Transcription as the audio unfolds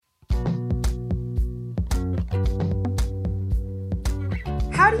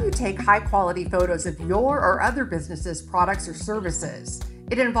How do you take high quality photos of your or other businesses' products or services?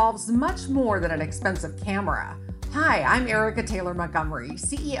 It involves much more than an expensive camera. Hi, I'm Erica Taylor Montgomery,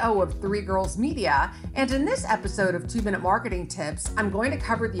 CEO of Three Girls Media, and in this episode of 2 Minute Marketing Tips, I'm going to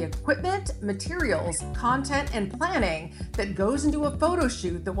cover the equipment, materials, content, and planning that goes into a photo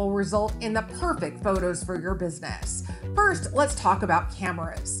shoot that will result in the perfect photos for your business. First, let's talk about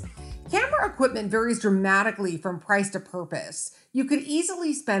cameras. Camera equipment varies dramatically from price to purpose. You could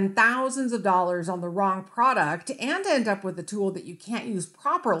easily spend thousands of dollars on the wrong product and end up with a tool that you can't use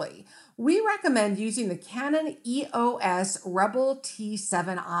properly. We recommend using the Canon EOS Rebel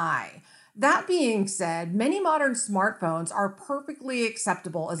T7i. That being said, many modern smartphones are perfectly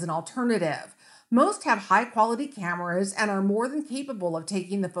acceptable as an alternative. Most have high quality cameras and are more than capable of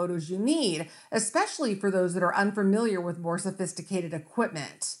taking the photos you need, especially for those that are unfamiliar with more sophisticated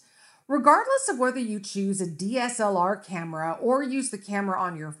equipment. Regardless of whether you choose a DSLR camera or use the camera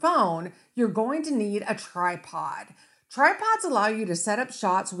on your phone, you're going to need a tripod. Tripods allow you to set up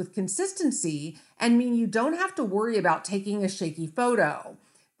shots with consistency and mean you don't have to worry about taking a shaky photo.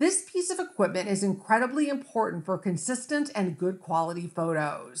 This piece of equipment is incredibly important for consistent and good quality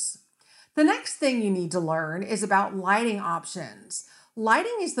photos. The next thing you need to learn is about lighting options.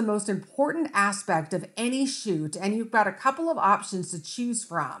 Lighting is the most important aspect of any shoot, and you've got a couple of options to choose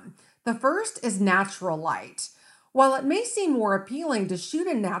from. The first is natural light. While it may seem more appealing to shoot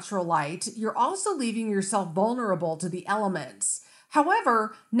in natural light, you're also leaving yourself vulnerable to the elements.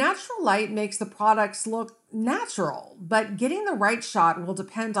 However, natural light makes the products look natural, but getting the right shot will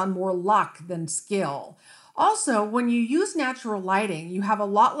depend on more luck than skill. Also, when you use natural lighting, you have a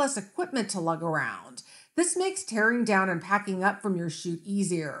lot less equipment to lug around. This makes tearing down and packing up from your shoot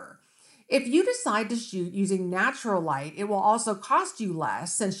easier. If you decide to shoot using natural light, it will also cost you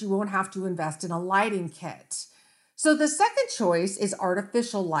less since you won't have to invest in a lighting kit. So the second choice is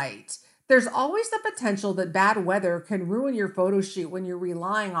artificial light. There's always the potential that bad weather can ruin your photo shoot when you're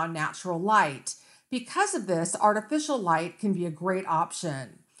relying on natural light. Because of this, artificial light can be a great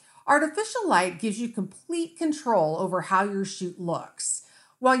option. Artificial light gives you complete control over how your shoot looks.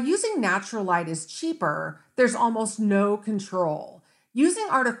 While using natural light is cheaper, there's almost no control. Using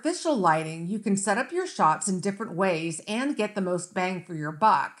artificial lighting, you can set up your shots in different ways and get the most bang for your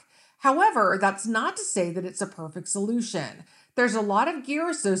buck. However, that's not to say that it's a perfect solution. There's a lot of gear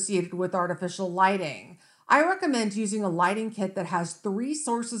associated with artificial lighting. I recommend using a lighting kit that has 3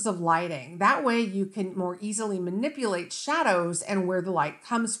 sources of lighting. That way you can more easily manipulate shadows and where the light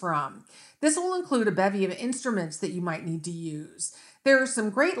comes from. This will include a bevy of instruments that you might need to use. There are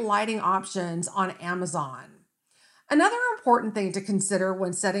some great lighting options on Amazon. Another important thing to consider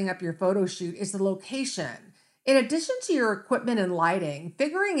when setting up your photo shoot is the location. In addition to your equipment and lighting,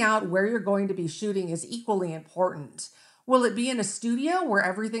 figuring out where you're going to be shooting is equally important. Will it be in a studio where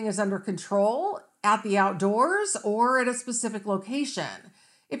everything is under control, at the outdoors, or at a specific location?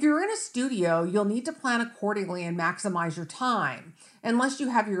 If you're in a studio, you'll need to plan accordingly and maximize your time. Unless you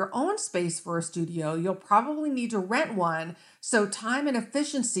have your own space for a studio, you'll probably need to rent one, so time and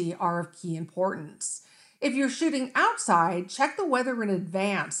efficiency are of key importance. If you're shooting outside, check the weather in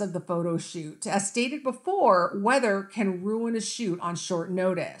advance of the photo shoot. As stated before, weather can ruin a shoot on short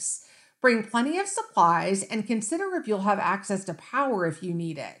notice. Bring plenty of supplies and consider if you'll have access to power if you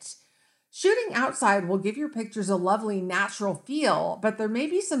need it. Shooting outside will give your pictures a lovely natural feel, but there may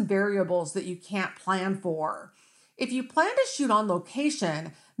be some variables that you can't plan for. If you plan to shoot on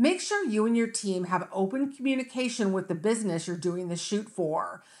location, make sure you and your team have open communication with the business you're doing the shoot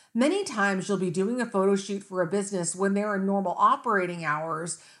for. Many times you'll be doing a photo shoot for a business when they're in normal operating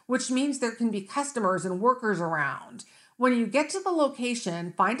hours, which means there can be customers and workers around. When you get to the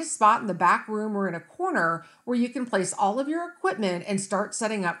location, find a spot in the back room or in a corner where you can place all of your equipment and start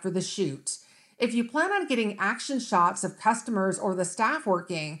setting up for the shoot. If you plan on getting action shots of customers or the staff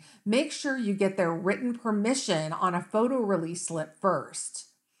working, make sure you get their written permission on a photo release slip first.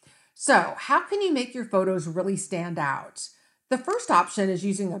 So, how can you make your photos really stand out? The first option is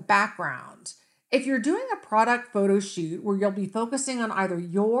using a background. If you're doing a product photo shoot where you'll be focusing on either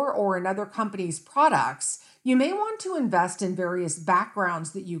your or another company's products, you may want to invest in various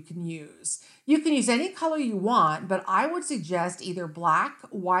backgrounds that you can use. You can use any color you want, but I would suggest either black,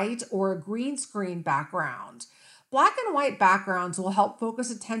 white, or a green screen background. Black and white backgrounds will help focus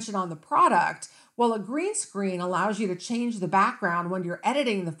attention on the product, while a green screen allows you to change the background when you're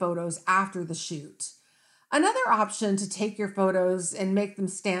editing the photos after the shoot. Another option to take your photos and make them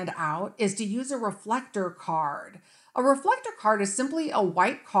stand out is to use a reflector card. A reflector card is simply a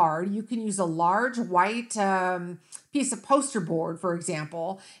white card. You can use a large white piece of poster board, for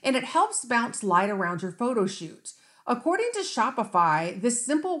example, and it helps bounce light around your photo shoot. According to Shopify, this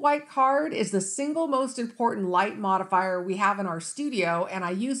simple white card is the single most important light modifier we have in our studio, and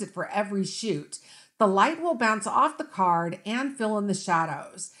I use it for every shoot. The light will bounce off the card and fill in the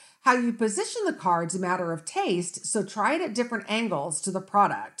shadows. How you position the card's a matter of taste, so try it at different angles to the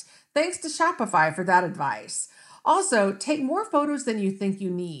product. Thanks to Shopify for that advice. Also, take more photos than you think you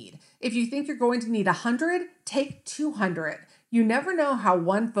need. If you think you're going to need 100, take 200. You never know how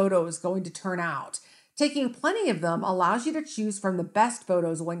one photo is going to turn out. Taking plenty of them allows you to choose from the best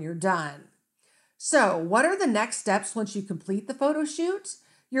photos when you're done. So, what are the next steps once you complete the photo shoot?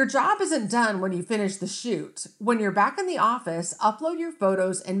 Your job isn't done when you finish the shoot. When you're back in the office, upload your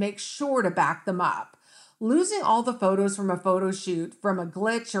photos and make sure to back them up. Losing all the photos from a photo shoot from a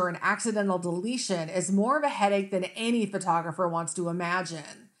glitch or an accidental deletion is more of a headache than any photographer wants to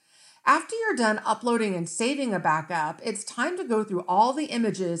imagine. After you're done uploading and saving a backup, it's time to go through all the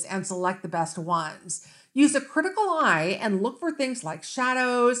images and select the best ones. Use a critical eye and look for things like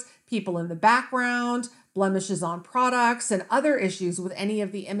shadows, people in the background, blemishes on products, and other issues with any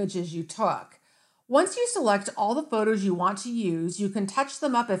of the images you took. Once you select all the photos you want to use, you can touch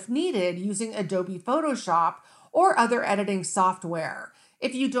them up if needed using Adobe Photoshop or other editing software.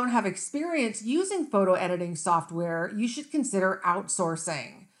 If you don't have experience using photo editing software, you should consider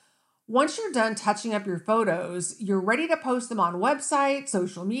outsourcing. Once you're done touching up your photos, you're ready to post them on websites,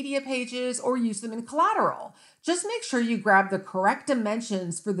 social media pages, or use them in collateral. Just make sure you grab the correct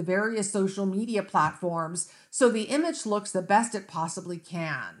dimensions for the various social media platforms so the image looks the best it possibly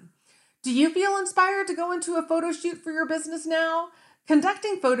can. Do you feel inspired to go into a photo shoot for your business now?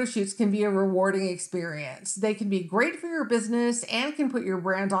 Conducting photo shoots can be a rewarding experience. They can be great for your business and can put your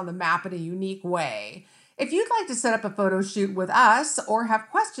brand on the map in a unique way. If you'd like to set up a photo shoot with us or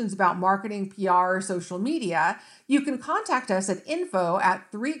have questions about marketing, PR, or social media, you can contact us at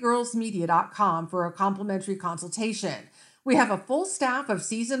info@threegirlsmedia.com for a complimentary consultation. We have a full staff of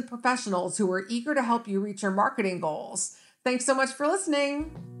seasoned professionals who are eager to help you reach your marketing goals. Thanks so much for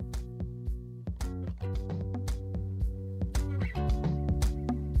listening.